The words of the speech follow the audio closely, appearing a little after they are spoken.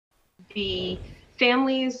The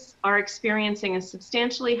families are experiencing a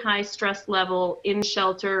substantially high stress level in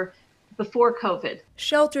shelter before COVID.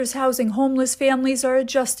 Shelters housing homeless families are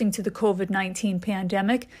adjusting to the COVID-19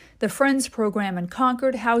 pandemic. The Friends program in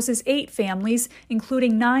Concord houses 8 families,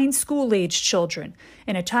 including 9 school-aged children.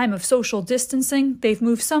 In a time of social distancing, they've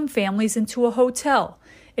moved some families into a hotel.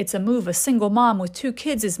 It's a move a single mom with 2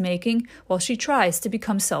 kids is making while she tries to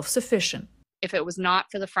become self-sufficient. If it was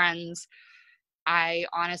not for the Friends, I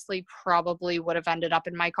honestly probably would have ended up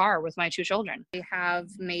in my car with my 2 children. They have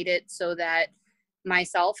made it so that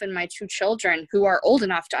myself and my 2 children, who are old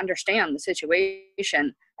enough to understand the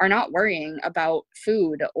situation, are not worrying about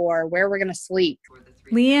food or where we're going to sleep.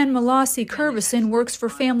 Leanne Malassi-Curvison works for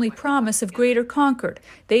Family Promise of Greater Concord.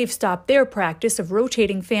 They've stopped their practice of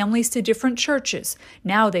rotating families to different churches.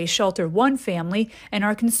 Now they shelter one family and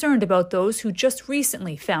are concerned about those who just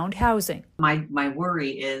recently found housing. My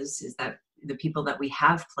worry is that the people that we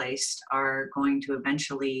have placed are going to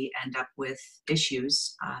eventually end up with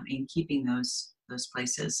issues in keeping those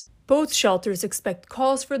places. Both shelters expect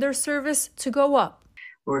calls for their service to go up.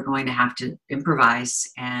 We're going to have to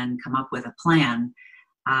improvise and come up with a plan,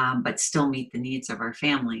 but still meet the needs of our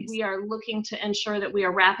families. We are looking to ensure that we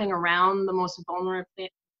are wrapping around the most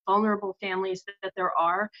vulnerable families that there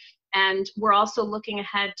are. And we're also looking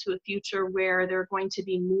ahead to a future where there are going to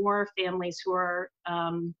be more families who are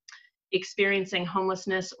experiencing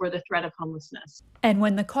homelessness or the threat of homelessness. And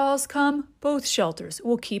when the calls come, both shelters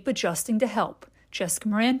will keep adjusting to help. Jessica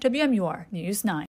Moran, WMUR News 9.